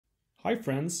Hi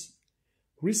friends!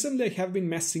 Recently I have been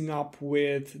messing up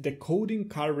with decoding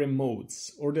car remotes,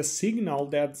 or the signal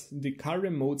that the car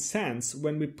remote sends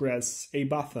when we press a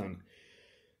button.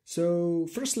 So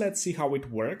first let's see how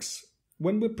it works.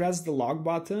 When we press the lock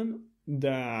button,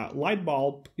 the light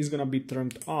bulb is gonna be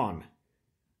turned on.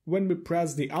 When we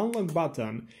press the unlock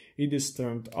button, it is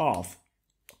turned off.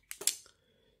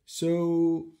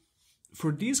 So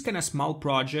for this kind of small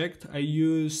project, I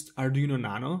used Arduino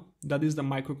Nano. That is the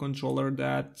microcontroller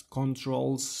that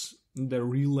controls the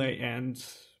relay and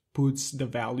puts the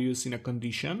values in a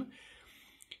condition.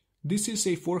 This is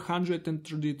a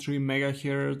 433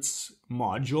 MHz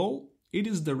module. It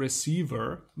is the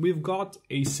receiver. We've got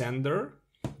a sender.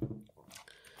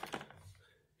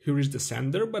 Here is the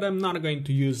sender, but I'm not going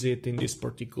to use it in this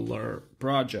particular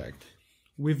project.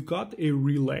 We've got a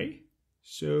relay.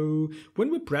 So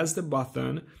when we press the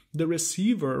button, the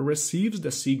receiver receives the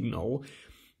signal.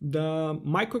 The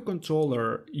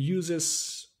microcontroller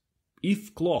uses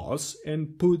if clause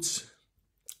and puts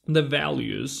the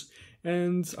values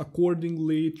and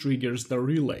accordingly triggers the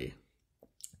relay.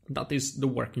 That is the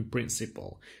working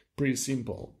principle. Pretty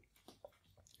simple.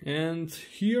 And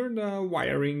here the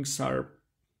wirings are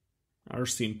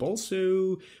simple.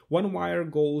 So one wire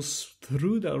goes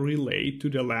through the relay to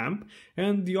the lamp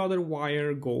and the other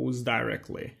wire goes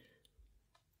directly.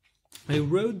 I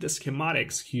wrote the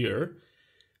schematics here.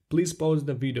 Please pause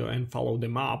the video and follow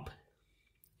them up.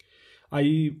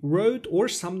 I wrote or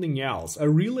something else, a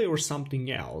relay or something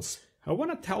else. I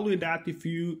want to tell you that if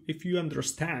we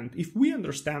understand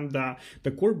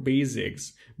the core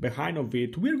basics behind of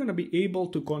it, we're going to be able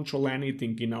to control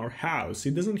anything in our house.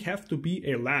 It doesn't have to be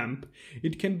a lamp.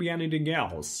 It can be anything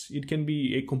else. It can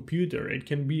be a computer. It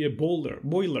can be a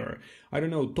boiler, I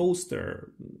don't know,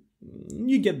 toaster.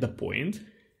 You get the point.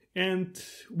 And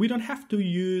we don't have to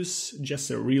use just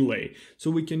a relay.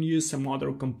 So we can use some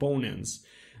other components.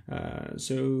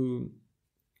 So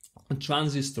a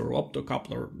transistor,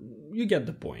 optocoupler, you get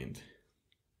the point.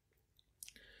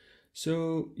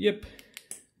 So, yep.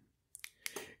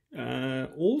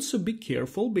 Also be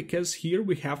careful because here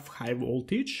we have high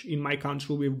voltage. In my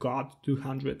country we've got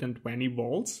 220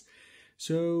 volts.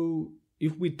 So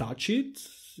if we touch it,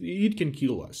 it can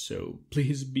kill us. So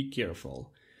please be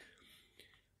careful.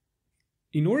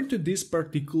 In order for this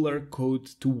particular code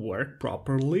to work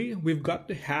properly, we've got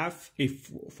to have a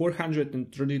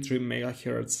 433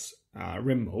 MHz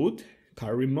remote,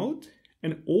 car remote,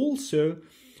 and also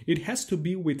it has to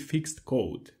be with fixed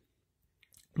code.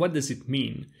 What does it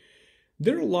mean?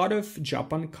 There are a lot of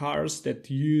Japan cars that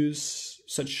use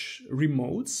such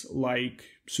remotes, like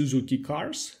Suzuki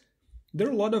cars. There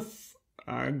are a lot of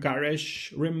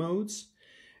garage remotes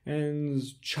and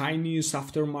Chinese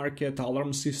aftermarket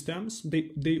alarm systems.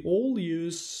 They all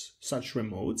use such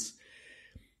remotes.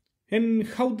 And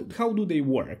how do they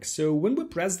work? So when we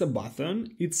press the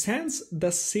button, it sends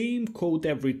the same code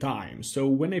every time. So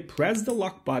when I press the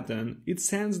lock button, it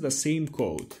sends the same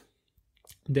code.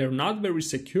 They're not very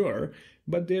secure,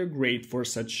 but they're great for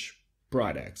such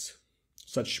projects.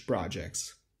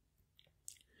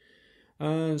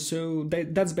 So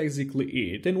that's basically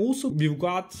it. And also we've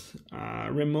got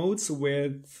remotes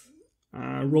with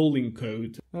rolling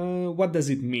code. What does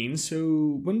it mean?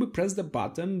 So when we press the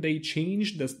button, they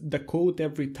change the code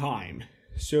every time.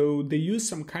 So they use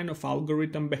some kind of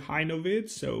algorithm behind of it.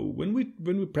 So when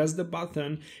we press the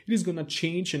button, it is gonna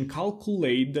change and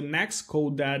calculate the next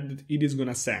code that it is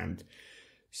gonna send.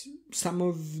 Some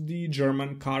of the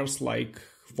German cars like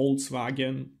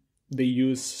Volkswagen, they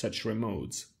use such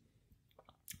remotes.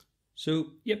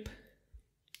 So, yep,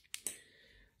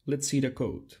 let's see the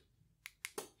code.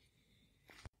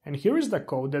 And here is the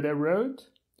code that I wrote.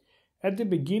 At the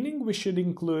beginning, we should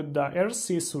include the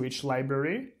RC switch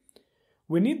library.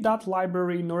 We need that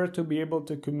library in order to be able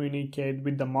to communicate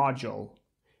with the module.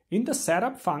 In the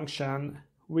setup function,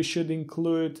 we should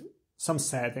include some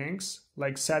settings,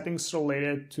 like settings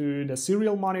related to the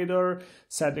serial monitor,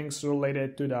 settings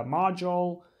related to the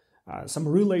module, some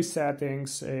relay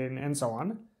settings, and so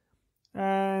on.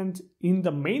 And in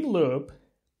the main loop,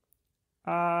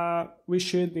 we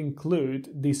should include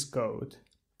this code.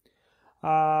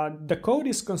 The code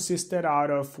is consisted out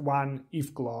of one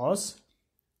if clause.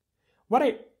 What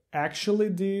I actually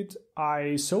did,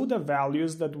 I saw the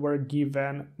values that were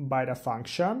given by the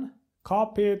function,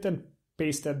 copied and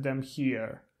pasted them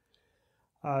here.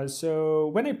 So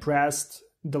when I pressed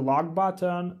the lock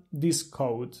button, this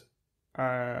code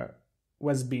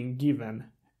was being given.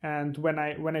 And when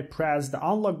I pressed the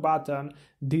unlock button,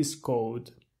 this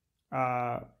code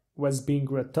was being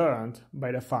returned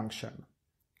by the function.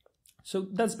 So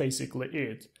that's basically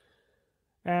it.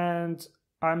 And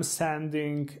I'm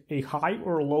sending a high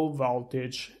or low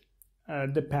voltage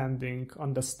depending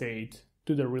on the state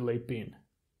to the relay pin.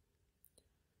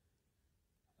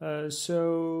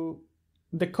 So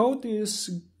the code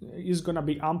is gonna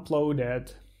be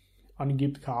uploaded on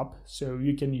GitHub, so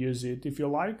you can use it if you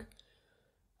like.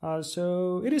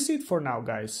 So it is it for now,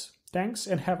 guys. Thanks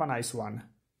and have a nice one.